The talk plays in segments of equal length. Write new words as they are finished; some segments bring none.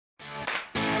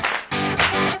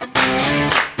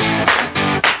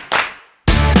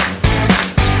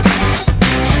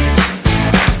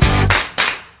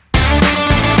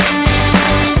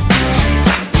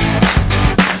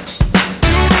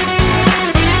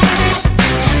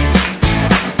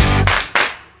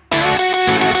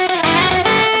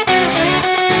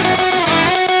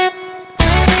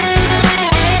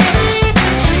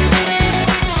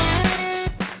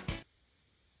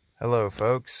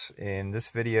folks. In this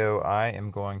video I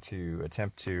am going to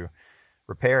attempt to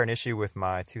repair an issue with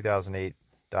my 2008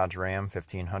 Dodge Ram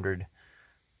 1500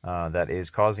 that is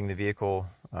causing the vehicle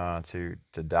to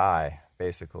die,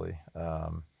 basically.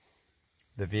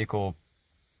 The vehicle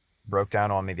broke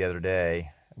down on me the other day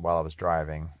while I was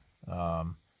driving,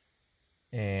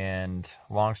 and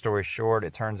long story short,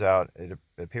 it turns out it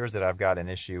appears that I've got an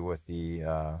issue with the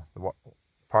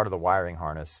part of the wiring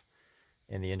harness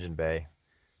in the engine bay,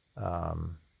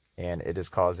 and it is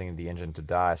causing the engine to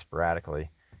die sporadically.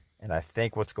 And I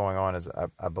think what's going on is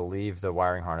I believe the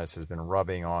wiring harness has been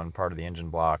rubbing on part of the engine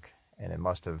block, and it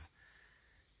must have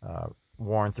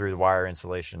worn through the wire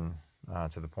insulation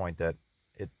to the point that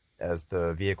as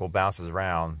the vehicle bounces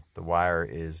around, the wire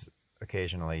is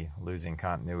occasionally losing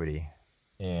continuity,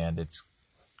 and it's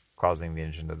causing the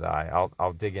engine to die.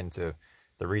 I'll dig into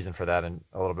the reason for that and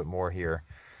a little bit more here,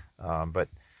 but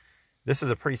this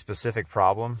is a pretty specific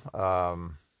problem.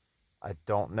 I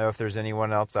don't know if there's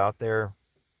anyone else out there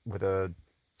with a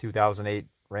 2008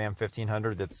 Ram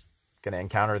 1500 that's going to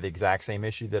encounter the exact same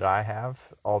issue that I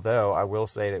have. Although I will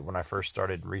say that when I first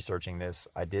started researching this,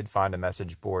 I did find a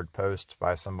message board post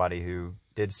by somebody who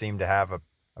did seem to have a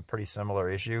pretty similar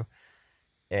issue,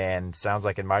 and sounds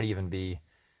like it might even be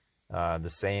the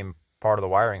same part of the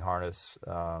wiring harness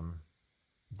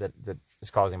that is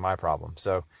causing my problem.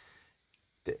 So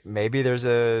maybe there's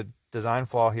a design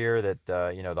flaw here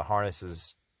that you know, the harness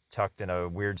is tucked in a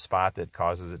weird spot that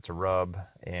causes it to rub,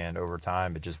 and over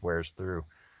time it just wears through.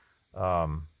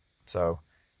 So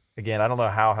again, I don't know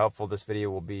how helpful this video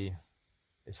will be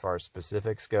as far as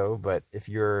specifics go, but if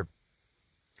you're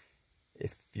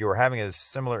having a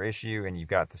similar issue and you've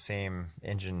got the same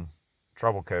engine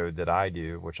trouble code that I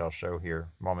do, which I'll show here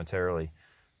momentarily,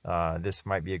 this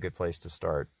might be a good place to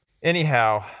start.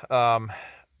 Anyhow,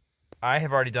 I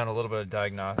have already done a little bit of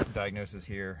diagnosis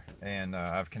here, and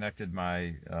I've connected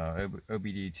my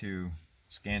OBD2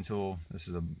 scan tool. This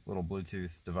is a little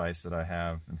Bluetooth device that I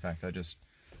have. In fact, I just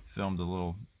filmed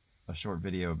a short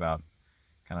video about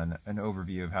kind of an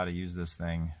overview of how to use this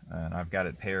thing, and I've got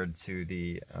it paired to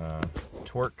the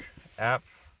Torque app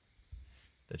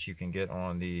that you can get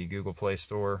on the Google Play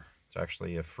Store. It's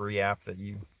actually a free app that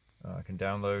you can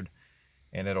download,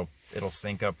 and it'll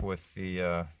sync up with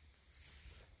the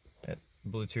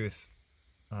Bluetooth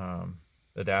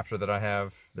adapter that I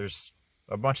have. There's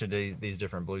a bunch of these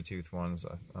different Bluetooth ones,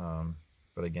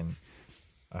 but again,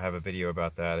 I have a video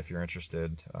about that if you're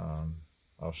interested.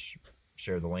 I'll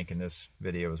share the link in this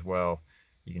video as well.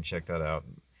 You can check that out.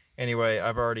 Anyway,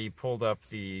 I've already pulled up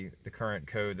the current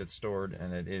code that's stored,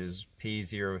 and it is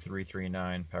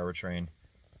P0339 powertrain,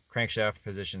 crankshaft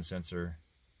position sensor,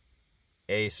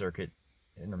 A circuit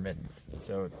intermittent.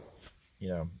 So, you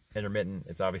know, intermittent,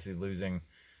 it's obviously losing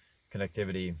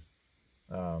connectivity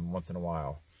once in a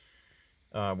while.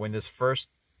 When this first,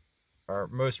 or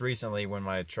most recently, when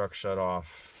my truck shut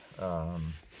off,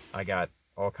 I got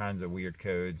all kinds of weird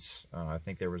codes. I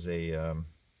think there was a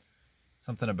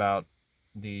something about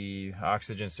the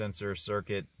oxygen sensor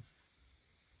circuit.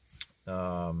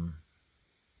 There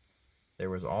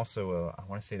was also I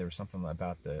want to say there was something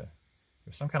about there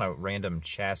was some kind of random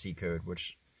chassis code,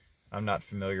 which I'm not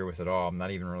familiar with at all. I'm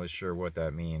not even really sure what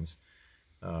that means.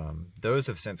 Those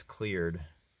have since cleared,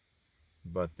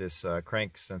 but this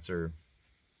crank sensor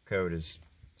code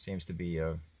seems to be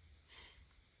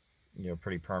you know,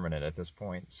 pretty permanent at this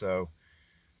point. So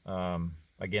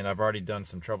again, I've already done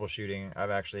some troubleshooting.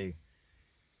 I've actually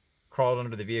crawled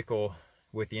under the vehicle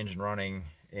with the engine running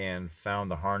and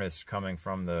found the harness coming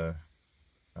from the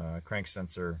crank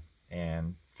sensor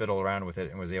and fiddled around with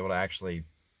it, and was able to actually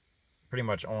pretty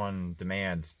much on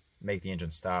demand make the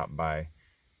engine stop by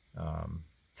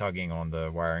tugging on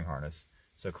the wiring harness.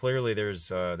 So clearly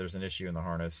there's an issue in the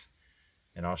harness,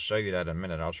 and I'll show you that in a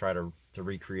minute. I'll try to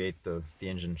recreate the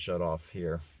engine shut off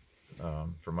here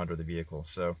from under the vehicle.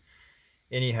 So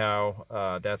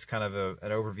anyhow, that's kind of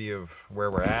an overview of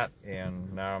where we're at,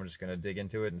 and now I'm just going to dig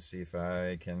into it and see if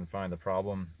I can find the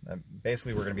problem.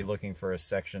 Basically, we're going to be looking for a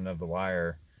section of the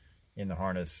wire in the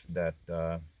harness that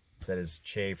is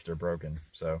chafed or broken.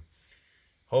 So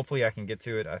hopefully I can get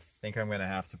to it. I think I'm going to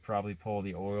have to probably pull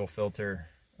the oil filter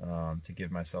to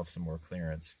give myself some more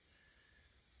clearance,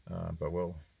 but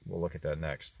we'll look at that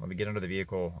next. Let me get under the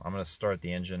vehicle. I'm going to start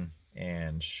the engine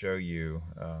and show you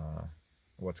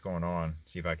what's going on,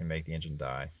 see if I can make the engine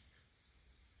die.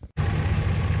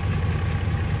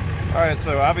 Alright,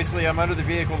 so obviously I'm under the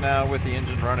vehicle now with the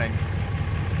engine running,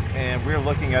 and we're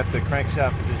looking at the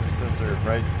crankshaft position sensor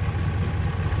right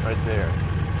there.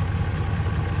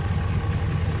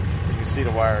 You can see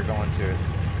the wire going to it.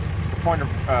 The point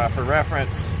for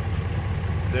reference,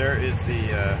 there is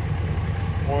the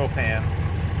oil pan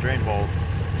drain bolt.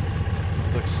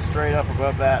 Looks straight up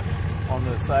above that on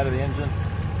the side of the engine.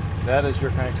 That is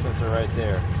your crank sensor right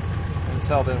there. And it's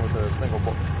held in with a single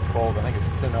bolt. I think it's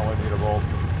a 10mm bolt.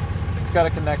 It's got a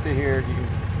connector here. You can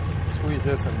squeeze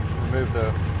this and remove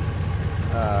the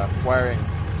wiring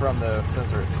from the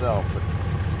sensor itself. But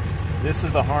this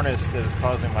is the harness that is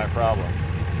causing my problem.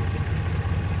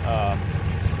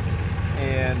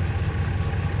 And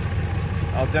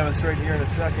I'll demonstrate here in a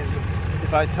second.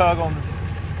 If I tug on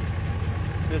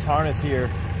this harness here,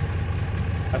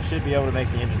 I should be able to make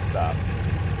the engine stop.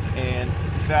 And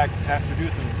in fact, after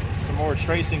doing some more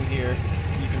tracing here,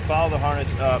 you can follow the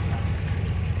harness up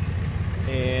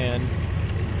and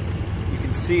you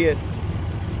can see it.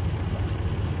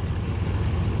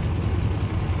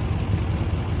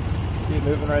 See it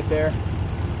moving right there?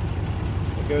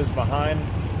 It goes behind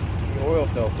the oil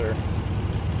filter.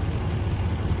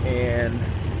 And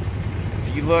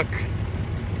if you look,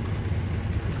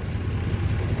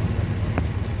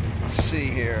 let's see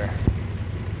here,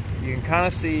 you can kind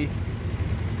of see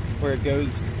where it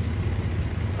goes.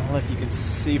 I don't know if you can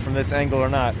see from this angle or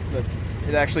not, but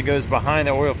it actually goes behind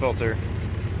the oil filter.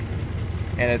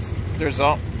 And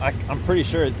I'm pretty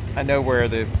sure I know where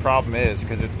the problem is,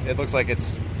 because it looks like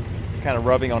it's kind of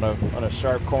rubbing on a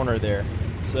sharp corner there.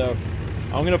 So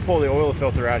I'm gonna pull the oil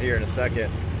filter out here in a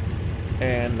second,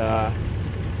 and I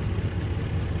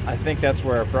think that's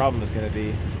where our problem is going to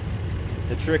be.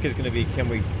 The trick is going to be, can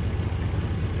we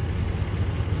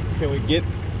get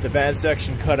the bad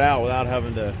section cut out without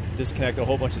having to disconnect a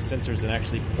whole bunch of sensors and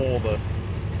actually pull the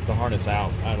harness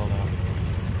out? I don't know.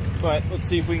 But let's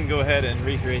see if we can go ahead and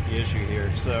recreate the issue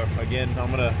here. So again,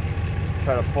 I'm going to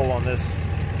try to pull on this.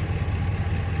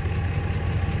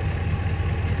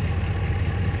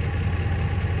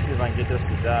 See if I can get this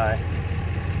to die.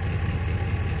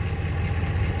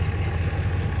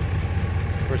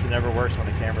 Of course, it never works when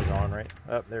the camera's on, right?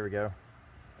 Oh, there we go.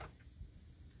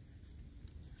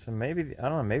 So maybe, I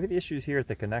don't know, maybe the issue is here at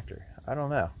the connector. I don't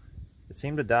know. It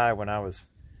seemed to die when I was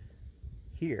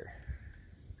here.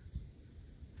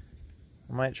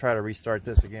 I might try to restart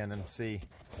this again and see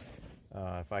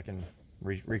if I can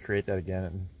recreate that again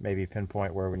and maybe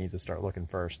pinpoint where we need to start looking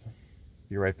first.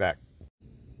 Be right back.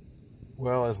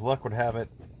 Well, as luck would have it,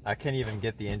 I can't even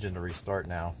get the engine to restart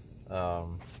now.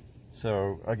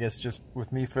 So I guess just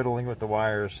with me fiddling with the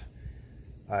wires,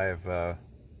 I've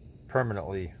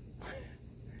permanently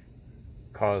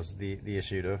caused the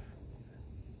issue to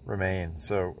remain.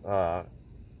 So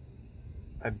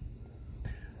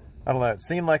I don't know, it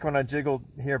seemed like when I jiggled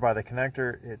here by the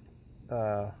connector,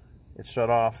 it shut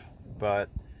off, but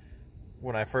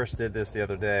when I first did this the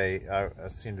other day, I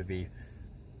seemed to be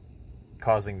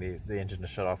causing the engine to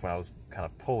shut off when I was kind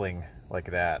of pulling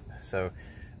like that. So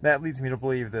that leads me to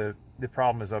believe the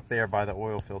problem is up there by the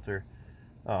oil filter.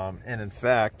 And in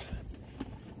fact,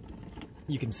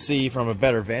 you can see from a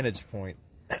better vantage point.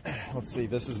 Let's see,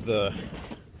 this is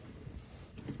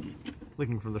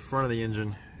looking from the front of the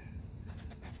engine.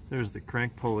 There's the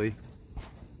crank pulley.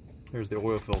 There's the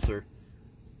oil filter.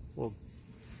 Well,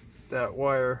 that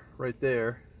wire right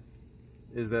there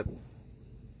is that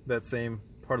same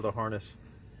part of the harness.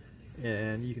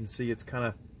 And you can see it's kind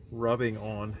of rubbing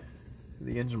on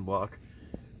the engine block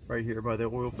right here by the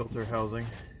oil filter housing.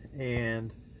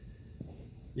 And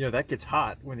you know, that gets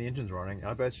hot when the engine's running.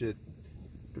 I bet you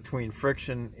between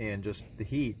friction and just the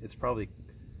heat, it's probably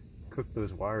cooked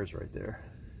those wires right there.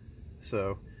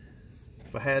 So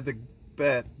if I had to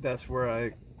bet, that's where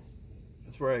I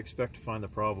expect to find the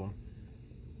problem.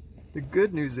 The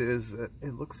good news is that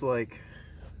it looks like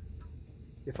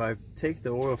if I take the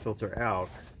oil filter out,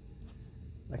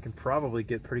 I can probably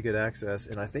get pretty good access,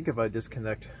 and I think if I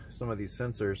disconnect some of these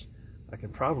sensors, I can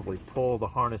probably pull the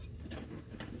harness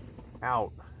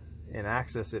out and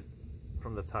access it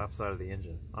from the top side of the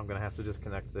engine. I'm gonna have to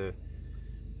disconnect it's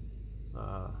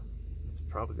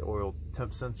probably the oil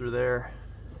temp sensor there,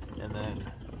 and then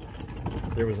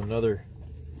there was another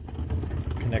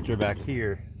connector back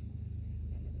here.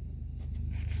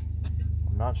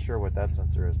 I'm not sure what that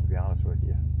sensor is, to be honest with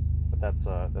you, but that's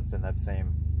in that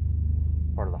same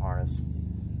part of the harness.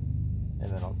 And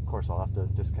then of course I'll have to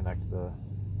disconnect the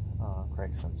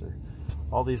crank sensor.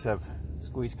 All these have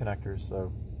squeeze connectors,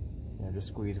 so you know, just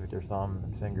squeeze with your thumb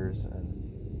and fingers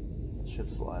and it should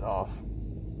slide off.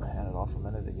 I had it off a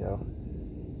minute ago.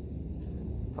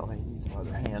 Probably need to use my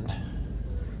other hand.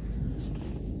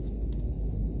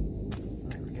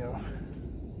 There we go.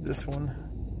 This one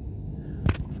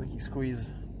looks like you squeeze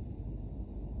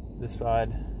this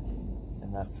side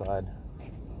and that side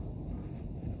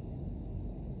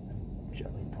and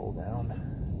gently pull down.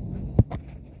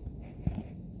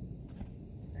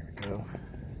 go.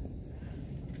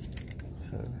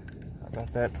 So I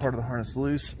got that part of the harness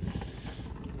loose.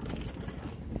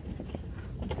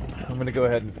 I'm gonna go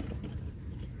ahead and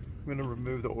I'm gonna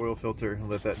remove the oil filter and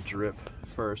let that drip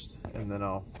first, and then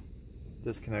I'll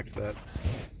disconnect that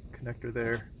connector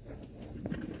there.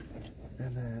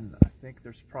 And then I think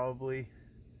there's probably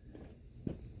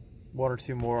one or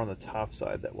two more on the top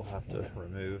side that we'll have to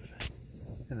remove.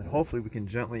 And then hopefully we can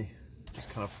gently just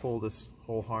kind of pull this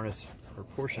whole harness or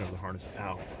portion of the harness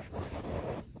out.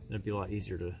 And it'd be a lot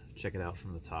easier to check it out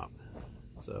from the top.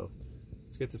 So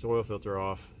let's get this oil filter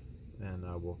off and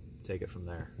we'll take it from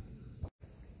there.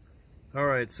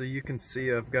 Alright, so you can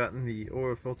see I've gotten the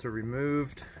oil filter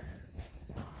removed,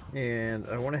 and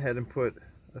I went ahead and put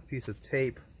a piece of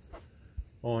tape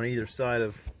on either side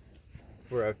of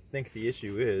where I think the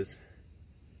issue is,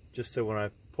 just so when I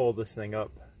pull this thing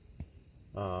up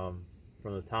from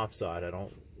the top side, I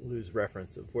don't lose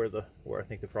reference of where I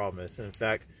think the problem is. And in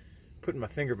fact, putting my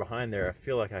finger behind there, I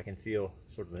feel like I can feel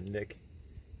sort of a nick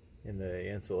in the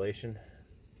insulation.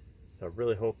 So I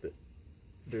really hope that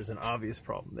there's an obvious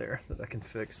problem there that I can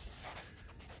fix.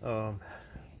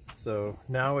 So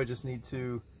now I just need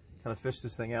to kind of fish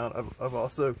this thing out.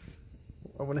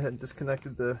 I went ahead and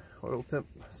disconnected the oil temp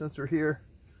sensor here.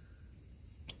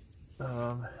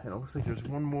 And it looks like there's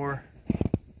one more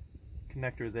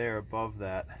connector there above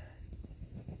that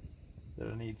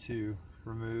I need to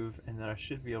remove, and then I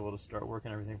should be able to start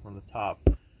working everything from the top.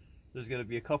 There's going to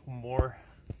be a couple more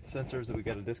sensors that we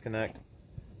got to disconnect.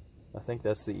 I think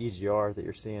that's the EGR that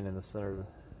you're seeing in the center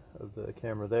of the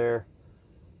camera there.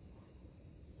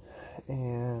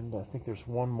 And I think there's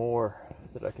one more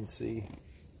that I can see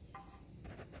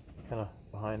kind of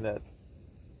behind that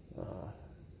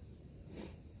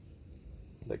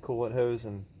that coolant hose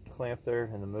and clamp there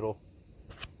in the middle.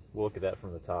 We'll look at that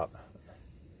from the top.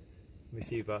 Let me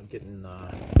see about getting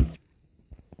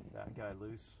that guy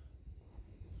loose,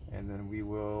 and then we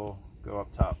will go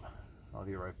up top. I'll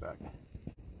be right back.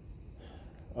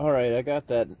 Alright, I got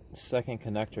that second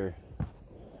connector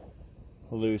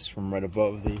loose from right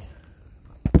above the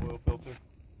oil filter. You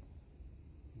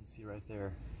can see right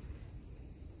there.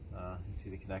 You can see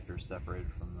the connector is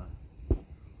separated from the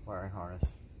wiring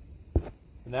harness.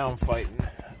 And now I'm fighting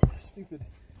this stupid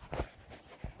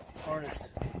harness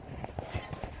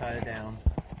tied down.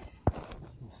 You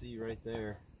can see right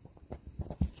there.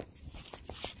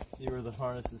 See where the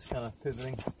harness is kind of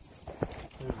pivoting?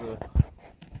 There's a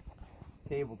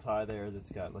cable tie there that's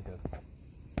got like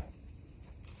a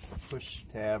push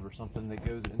tab or something that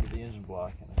goes into the engine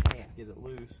block, and I can't get it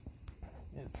loose.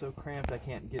 And it's so cramped I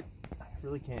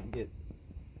really can't get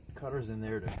cutters in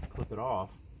there to clip it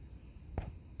off.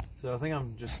 So I think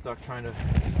I'm just stuck trying to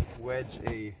wedge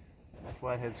a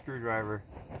flathead screwdriver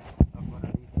up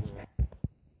underneath there.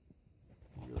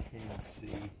 You really can't even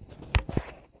see.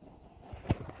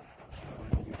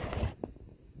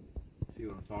 See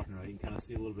what I'm talking about. You can kind of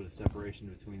see a little bit of separation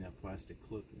between that plastic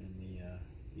clip and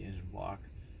the engine block.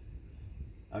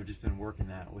 I've just been working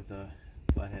that with a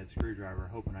flathead screwdriver,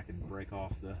 hoping I can break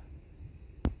off the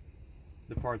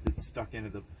part that's stuck into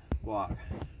the block,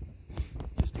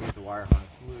 just to get the wire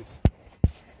harness loose.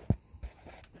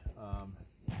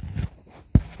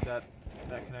 That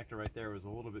connector right there was a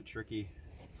little bit tricky.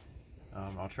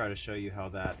 I'll try to show you how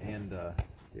that and the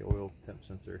oil temp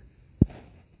sensor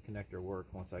connector work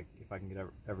if I can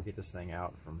ever get this thing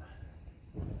out from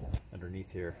underneath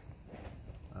here.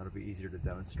 It'll be easier to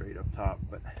demonstrate up top,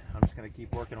 but I'm just going to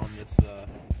keep working on this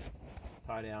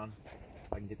tie down.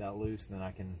 If I can get that loose, then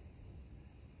I can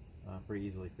pretty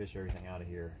easily fish everything out of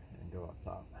here and go up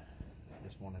top. I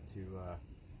just wanted to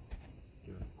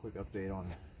give a quick update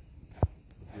on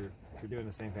if you're doing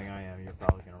the same thing I am, you're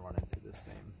probably going to run into this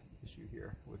same issue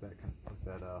here with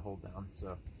that hold down.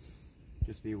 So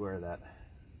just be aware of that.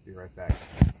 Be right back.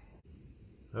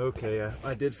 Okay,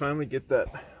 I did finally get that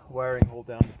wiring hold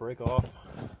down to break off.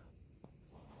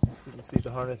 You can see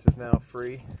the harness is now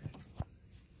free,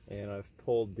 and I've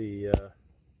pulled the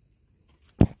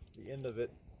end of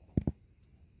it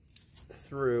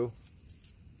through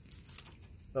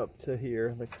up to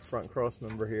here, the front cross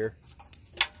member here.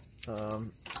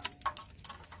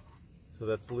 So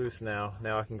that's loose now.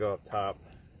 Now I can go up top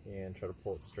and try to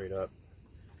pull it straight up.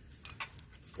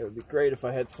 It would be great if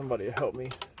I had somebody to help me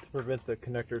to prevent the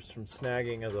connectors from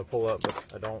snagging as I pull up,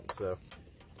 but I don't, so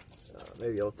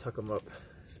maybe I'll tuck them up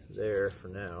there for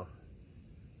now,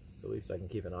 so at least I can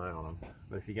keep an eye on them.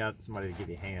 But if you got somebody to give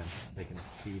you a hand, they can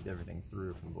feed everything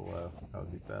through from below. That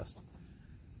would be best.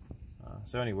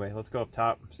 So anyway, let's go up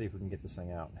top, see if we can get this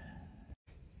thing out.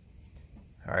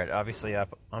 Alright, obviously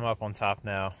I'm up on top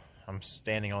now. I'm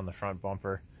standing on the front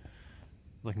bumper.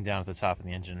 looking down at the top of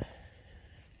the engine,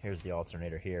 here's the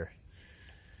alternator here.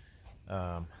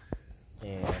 And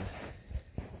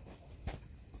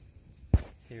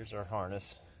here's our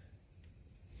harness.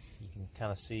 You can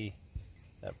kind of see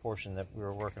that portion that we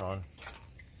were working on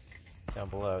down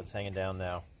below. It's hanging down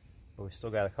now, but we still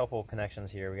got a couple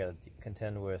connections here we got to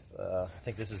contend with. I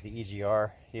think this is the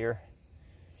EGR here,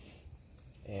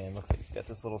 and looks like it's got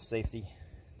this little safety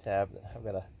tab that I've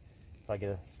got to probably get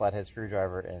a flathead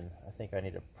screwdriver, and I think I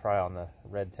need to pry on the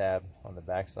red tab on the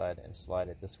backside and slide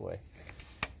it this way,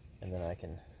 and then I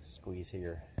can squeeze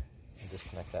here and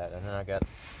disconnect that. And then I got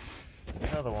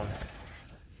another one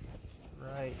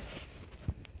right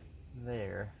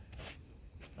there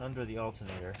under the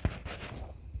alternator,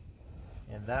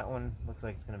 and that one looks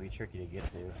like it's going to be tricky to get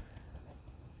to.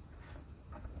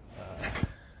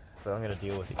 So I'm going to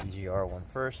deal with the EGR one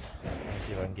first. Let me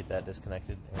see if I can get that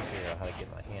disconnected and figure out how to get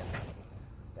my hand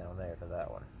down there to that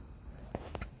one.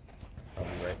 I'll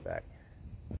be right back.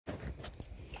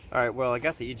 Alright, well, I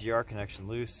got the EGR connection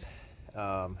loose.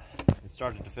 It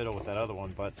started to fiddle with that other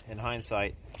one, but in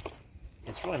hindsight,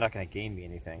 it's really not going to gain me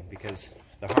anything because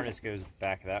the harness goes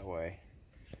back that way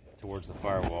towards the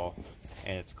firewall,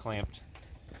 and it's clamped,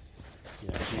 you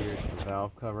know, here to the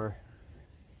valve cover.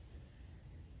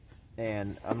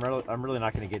 And I'm really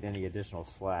not going to get any additional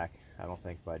slack, I don't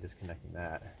think, by disconnecting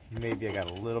that. Maybe I got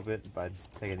a little bit by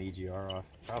taking the EGR off,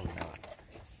 probably not.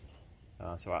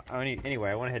 Anyway,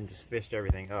 I went ahead and just fished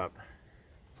everything up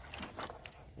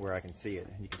where I can see it.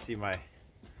 You can see my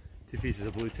 2 pieces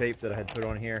of blue tape that I had put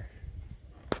on here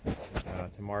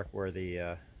to mark where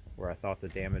I thought the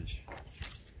damage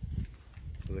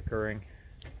was occurring,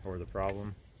 or the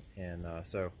problem. And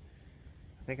so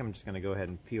I think I'm just going to go ahead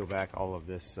and peel back all of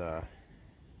this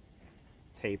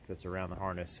tape that's around the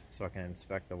harness so I can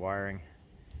inspect the wiring,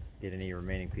 get any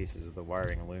remaining pieces of the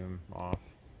wiring loom off,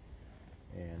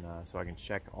 and so I can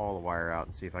check all the wire out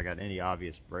and see if I got any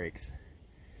obvious breaks.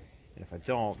 And if I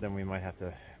don't, then we might have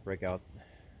to break out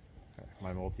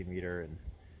my multimeter and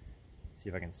see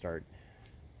if I can start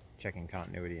checking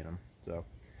continuity in them. So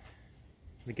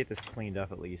let me get this cleaned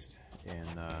up at least, and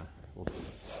we'll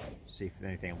see if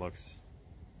anything looks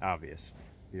obvious.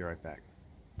 Be right back.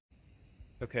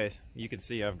 Okay, so you can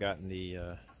see I've gotten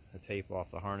the tape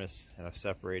off the harness, and I've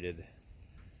separated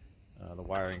the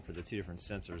wiring for the 2 different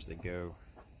sensors that go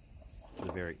to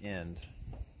the very end.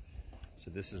 So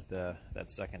this is that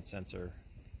second sensor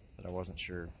that I wasn't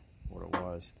sure what it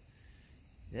was.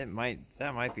 That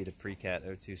might be the Precat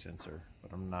O2 sensor,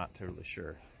 but I'm not totally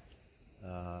sure.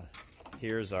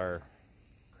 Here's our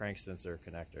crank sensor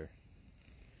connector.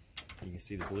 You can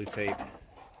see the blue tape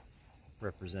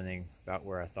representing about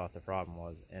where I thought the problem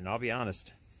was. And I'll be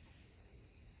honest,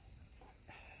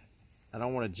 I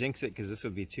don't want to jinx it because this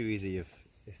would be too easy if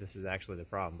this is actually the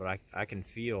problem, but I can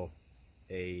feel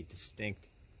a distinct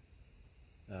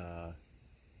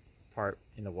part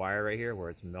in the wire right here where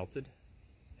it's melted,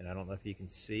 and I don't know if you can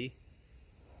see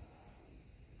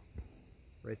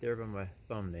right there by my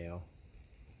thumbnail.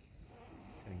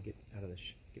 So I can get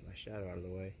my shadow out of the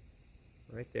way.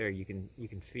 Right there, you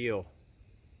can feel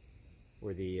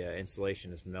where the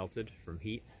insulation is melted from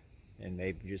heat and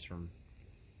maybe just from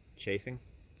chafing.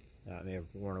 It may have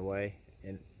worn away,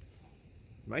 and it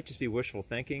might just be wishful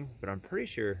thinking, but I'm pretty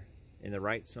sure in the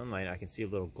right sunlight I can see a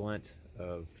little glint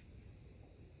of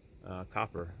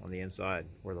copper on the inside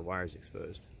where the wire is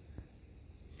exposed.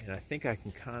 And I think I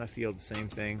can kind of feel the same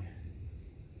thing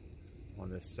on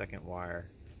this second wire.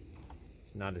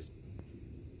 It's not as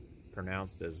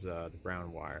pronounced as the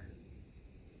brown wire,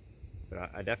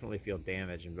 but I definitely feel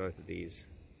damage in both of these.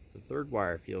 The third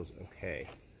wire feels okay,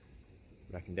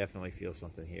 but I can definitely feel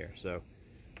something here. So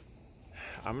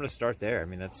I'm going to start there. I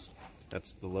mean, that's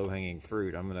the low-hanging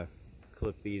fruit. I'm going to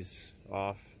clip these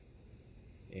off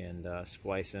and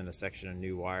splice in a section of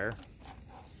new wire.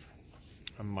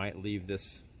 I might leave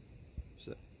this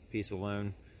piece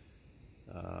alone,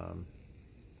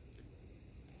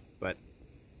 but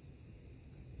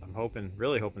I'm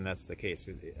really hoping that's the case.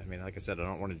 I mean, like I said, I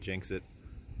don't want to jinx it,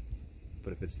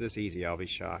 but if it's this easy, I'll be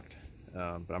shocked. But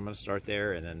I'm going to start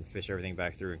there and then fish everything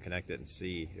back through and connect it and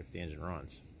see if the engine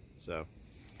runs. So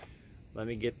let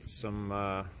me get some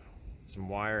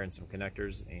wire and some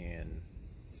connectors, and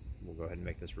we'll go ahead and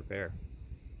make this repair.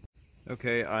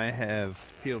 Okay, I have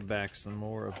peeled back some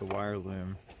more of the wire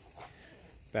loom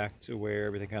back to where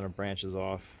everything kind of branches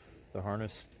off the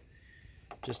harness,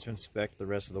 just to inspect the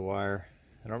rest of the wire.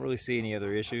 I don't really see any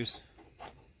other issues,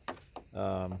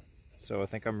 so I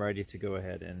think I'm ready to go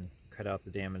ahead and cut out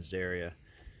the damaged area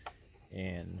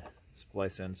and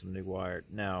splice in some new wire.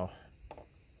 Now,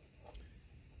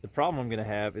 the problem I'm going to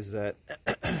have is that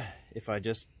if I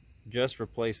just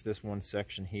replace this one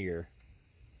section here,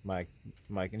 my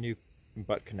new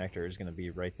butt connector is going to be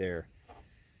right there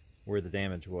where the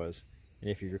damage was. And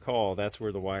if you recall, that's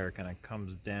where the wire kind of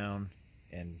comes down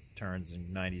and turns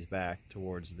and 90s back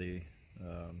towards the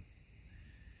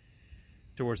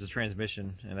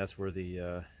transmission, and that's where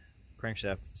the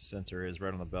crankshaft sensor is,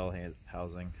 right on the bell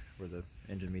housing where the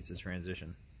engine meets its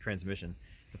transmission.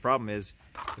 The problem is,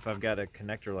 if I've got a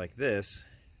connector like this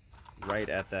right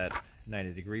at that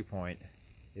 90-degree point,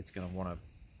 it's going to want to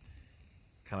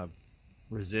kind of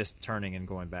resist turning and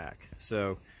going back.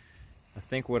 So I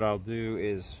think what I'll do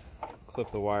is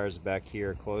clip the wires back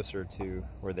here closer to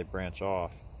where they branch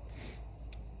off,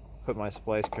 put my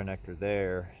splice connector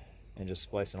there, and just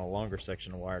splice in a longer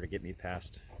section of wire to get me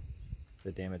past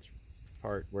the damaged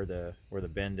part where the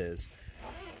bend is,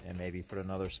 and maybe put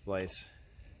another splice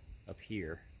up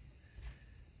here,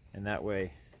 and that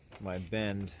way my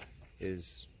bend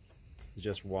is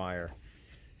just wire.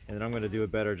 And then I'm going to do a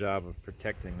better job of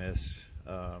protecting this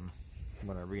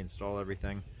when I reinstall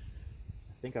everything.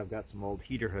 I think I've got some old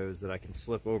heater hose that I can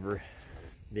slip over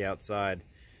the outside.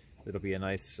 It'll be a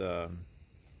nice a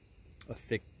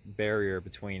thick barrier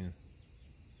between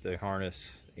the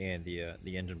harness and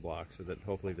the engine block, so that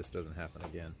hopefully this doesn't happen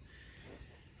again.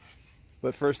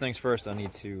 But first things first, I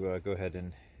need to go ahead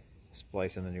and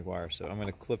splice in the new wire. So I'm going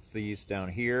to clip these down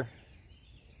here,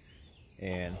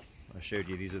 and I showed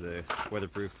you these are the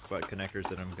weatherproof butt connectors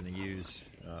that I'm going to use.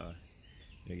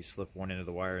 You slip one end of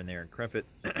the wire in there and crimp it,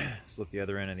 slip the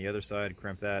other end on the other side,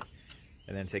 crimp that,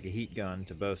 and then take a heat gun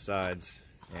to both sides,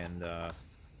 and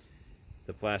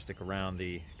the plastic around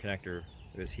the connector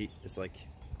is like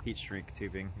heat shrink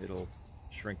tubing. It'll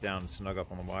shrink down and snug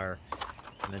up on the wire.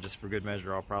 And then just for good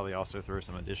measure, I'll probably also throw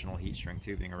some additional heat shrink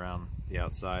tubing around the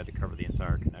outside to cover the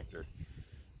entire connector.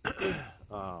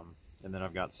 And then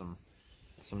I've got some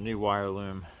new wire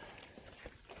loom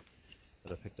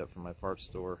that I picked up from my parts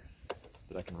store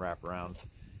that I can wrap around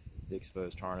the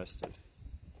exposed harness to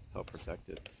help protect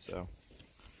it. So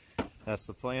that's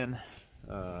the plan.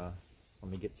 Let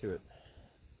me get to it.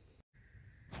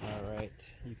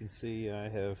 Alright, you can see I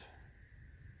have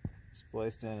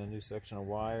spliced in a new section of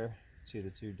wire to the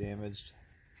two damaged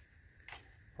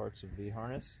parts of the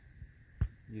harness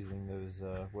using those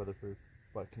weatherproof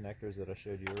butt connectors that I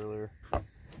showed you earlier.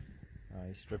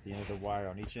 You strip the end of the wire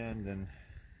on each end, then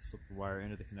slip the wire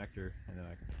into the connector, and then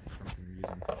I crimp them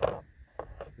using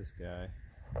this guy.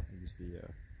 I use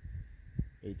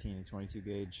the 18 and 22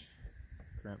 gauge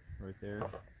crimp right there,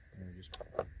 and just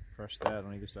crush that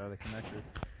on either side of the connector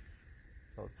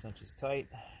until it cinches tight.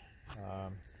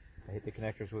 I hit the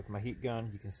connectors with my heat gun.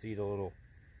 You can see the little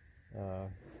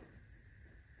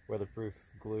weatherproof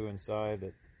glue inside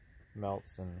that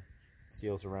melts and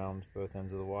seals around both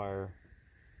ends of the wire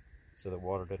so that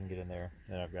water doesn't get in there.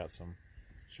 Then I've got some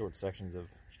short sections of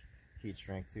heat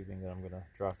shrink tubing that I'm going to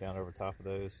drop down over top of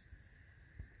those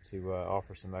to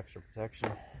offer some extra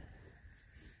protection.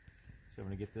 So I'm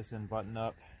going to get this end buttoned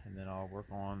up, and then I'll work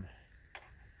on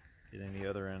getting the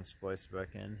other end spliced back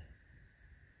in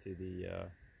to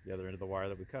the other end of the wire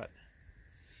that we cut.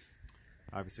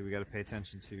 Obviously we got to pay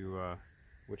attention to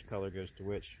which color goes to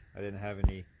which. I didn't have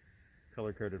any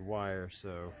color-coded wire,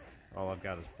 so all I've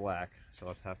got is black, so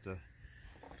I'll have to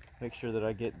make sure that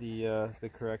I get the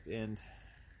correct end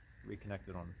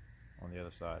reconnected on the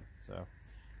other side. So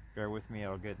bear with me,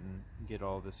 I'll get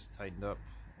all this tightened up,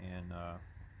 and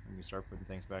we can start putting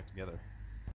things back together.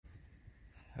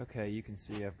 Okay, you can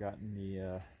see I've gotten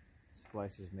the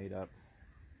splices made up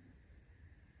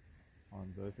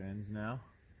on both ends now.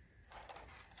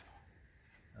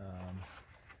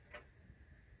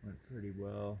 Went pretty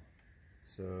well,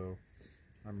 so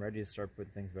I'm ready to start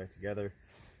putting things back together.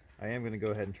 I am going to go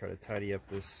ahead and try to tidy up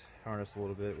this harness a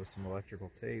little bit with some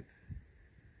electrical tape.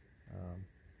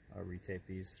 I'll retape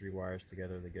these 3 wires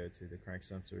together that go to the crank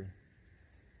sensor.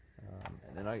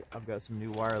 And then I've got some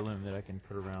new wire loom that I can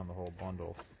put around the whole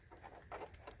bundle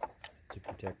to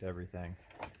protect everything.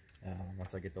 And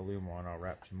once I get the loom on, I'll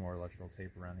wrap some more electrical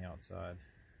tape around the outside.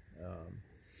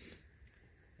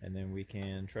 And then we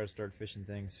can try to start fishing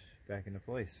things back into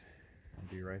place. I'll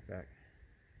be right back.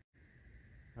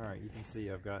 Alright, you can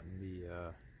see I've gotten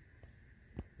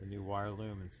the new wire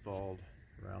loom installed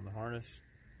around the harness,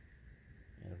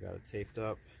 and I've got it taped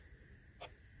up,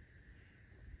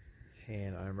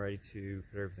 and I'm ready to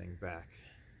put everything back.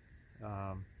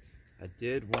 I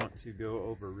did want to go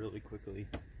over really quickly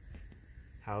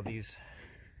how these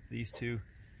two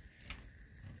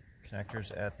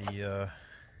connectors at the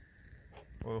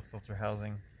oil filter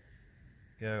housing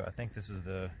go. I think this is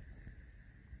the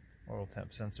oil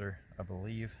temp sensor. I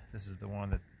believe this is the one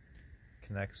that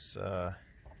connects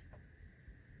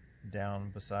down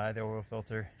beside the oil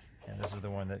filter, and this is the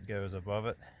one that goes above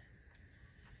it.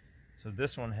 So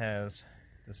this one has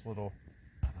this little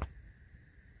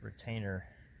retainer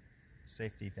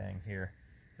safety thing here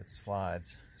that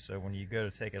slides. So when you go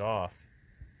to take it off,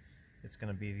 it's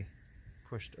going to be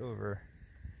pushed over.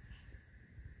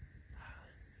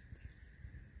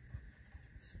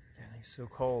 It's so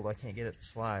cold I can't get it to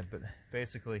slide, but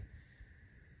basically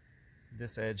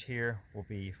this edge here will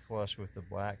be flush with the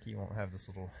black. You won't have this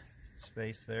little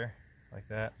space there like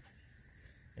that,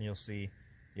 and you'll see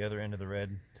the other end of the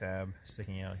red tab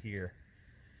sticking out here.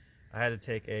 I had to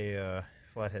take a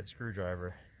flathead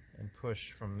screwdriver and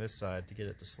push from this side to get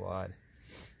it to slide.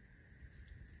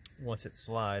 Once it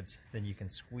slides, then you can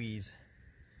squeeze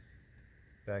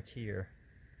back here,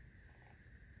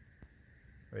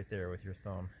 right there with your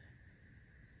thumb,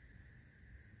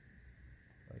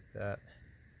 like that.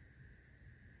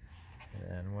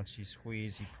 And once you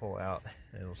squeeze, you pull out,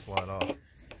 and it'll slide off.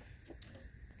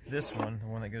 This one, the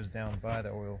one that goes down by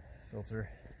the oil filter,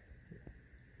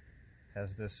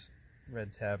 has this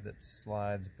red tab that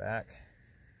slides back.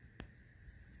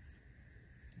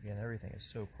 Again, everything is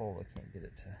so cold I can't get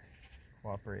it to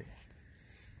cooperate.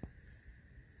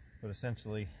 But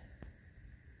essentially,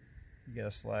 you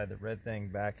gotta slide the red thing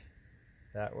back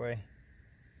that way,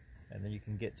 and then you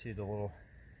can get to the little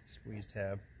squeeze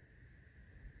tab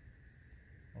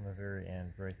on the very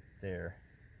end right there,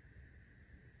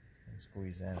 and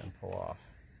squeeze in and pull off.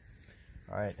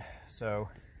 Alright, so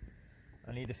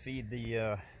I need to feed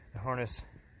the harness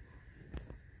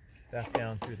back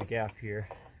down through the gap here.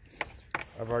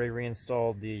 I've already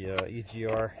reinstalled the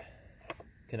EGR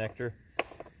connector.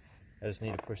 I just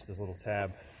need to push this little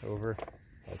tab over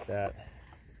like that.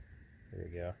 There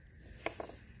you go.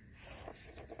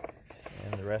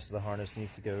 And the rest of the harness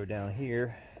needs to go down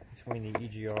here between the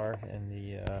EGR and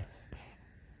the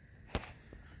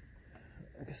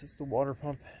I guess it's the water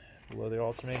pump below the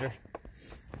alternator.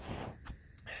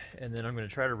 And then I'm going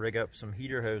to try to rig up some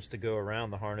heater hose to go around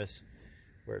the harness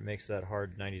where it makes that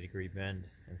hard 90-degree bend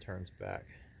and turns back.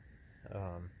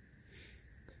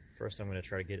 First I'm going to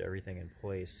try to get everything in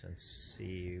place and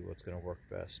see what's going to work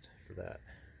best for that.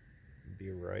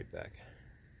 Be right back.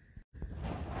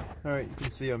 Alright, you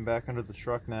can see I'm back under the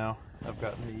truck now. I've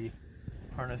gotten the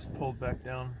harness pulled back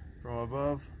down from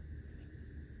above.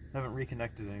 I haven't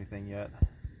reconnected anything yet.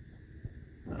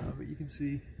 But you can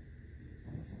see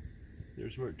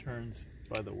there's where it turns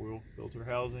by the oil filter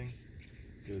housing.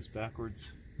 It goes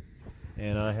backwards.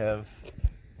 And I have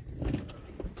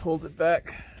pulled it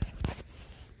back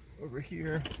over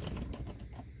here.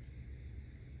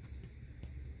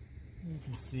 You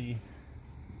can see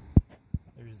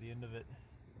there's the end of it.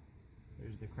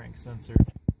 There's the crank sensor.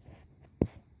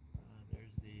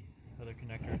 There's the other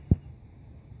connector.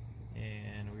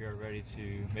 And we are ready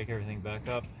to make everything back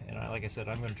up. And like I said,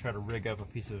 I'm going to try to rig up a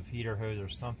piece of heater hose or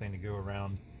something to go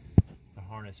around the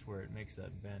harness where it makes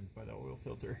that bend by the oil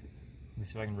filter. Let me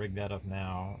see if I can rig that up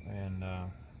now, and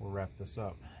we'll wrap this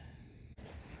up.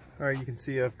 Alright, you can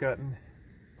see I've gotten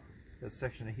that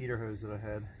section of heater hose that I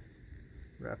had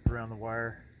wrapped around the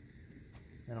wire,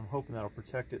 and I'm hoping that'll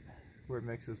protect it where it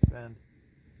makes this bend.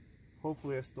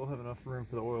 Hopefully I still have enough room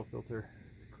for the oil filter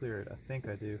to clear it. I think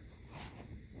I do.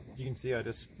 As you can see, I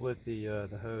just split the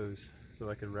hose so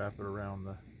I could wrap it around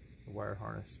the wire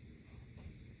harness.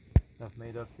 I've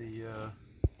made up the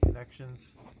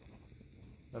connections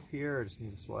up here. I just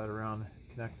need to slide around,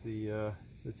 connect the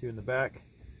two in the back,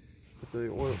 put the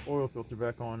oil filter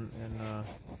back on, and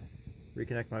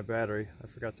reconnect my battery. I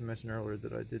forgot to mention earlier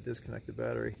that I did disconnect the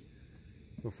battery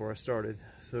before I started.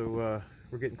 So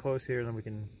we're getting close here, and then we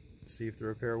can see if the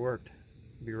repair worked.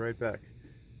 I'll be right back.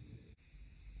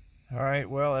 Alright,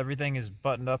 well, everything is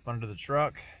buttoned up under the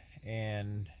truck,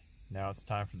 and now it's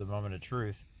time for the moment of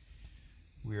truth.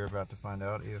 We are about to find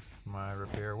out if my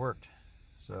repair worked.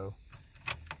 So,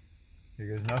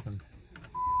 here goes nothing.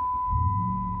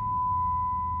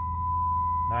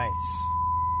 Nice.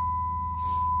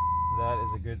 That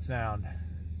is a good sound.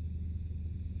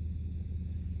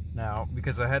 Now,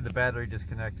 because I had the battery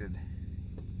disconnected,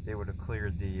 it would have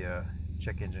cleared the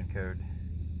check engine code.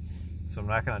 So I'm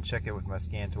not going to check it with my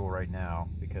scan tool right now,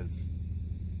 because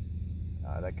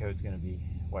that code's going to be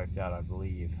wiped out, I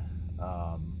believe.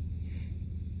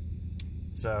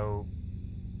 So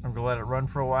I'm going to let it run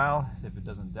for a while. If it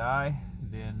doesn't die,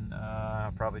 then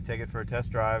I'll probably take it for a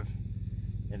test drive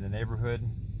in the neighborhood.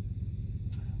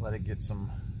 Let it get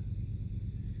some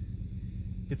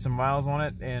miles on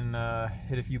it, and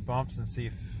hit a few bumps and see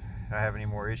if I have any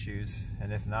more issues.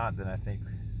 And if not, then I think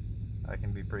I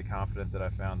can be pretty confident that I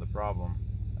found the problem.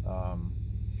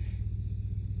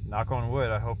 knock on wood,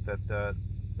 I hope that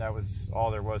that was all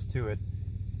there was to it.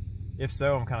 If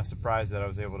so, I'm kind of surprised that I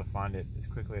was able to find it as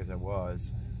quickly as I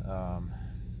was.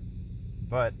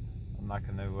 But I'm not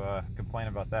going to complain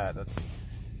about that.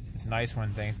 It's nice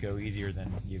when things go easier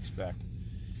than you expect.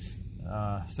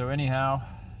 So anyhow,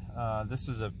 this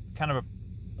is a kind of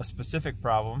a specific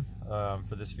problem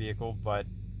for this vehicle, but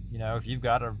you know, if you've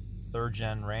got a 3rd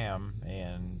gen Ram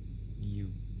and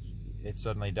it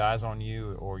suddenly dies on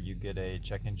you, or you get a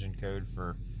check engine code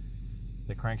for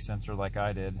the crank sensor like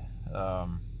I did,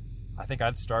 I think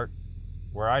I'd start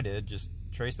where I did. Just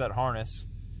trace that harness,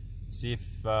 see if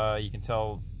you can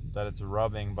tell that it's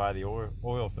rubbing by the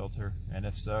oil filter, and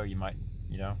if so, you might,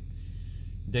 you know,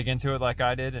 dig into it like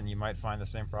I did, and you might find the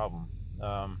same problem.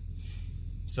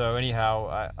 So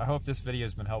anyhow, I hope this video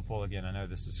has been helpful. Again, I know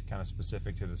this is kind of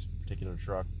specific to this particular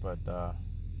truck, but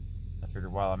I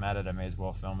figured while I'm at it, I may as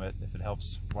well film it. If it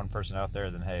helps one person out there,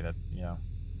 then hey, that, you know,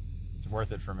 it's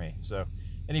worth it for me. So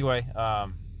anyway,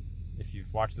 if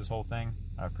you've watched this whole thing,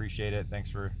 I appreciate it. Thanks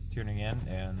for tuning in,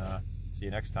 and see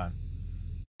you next time.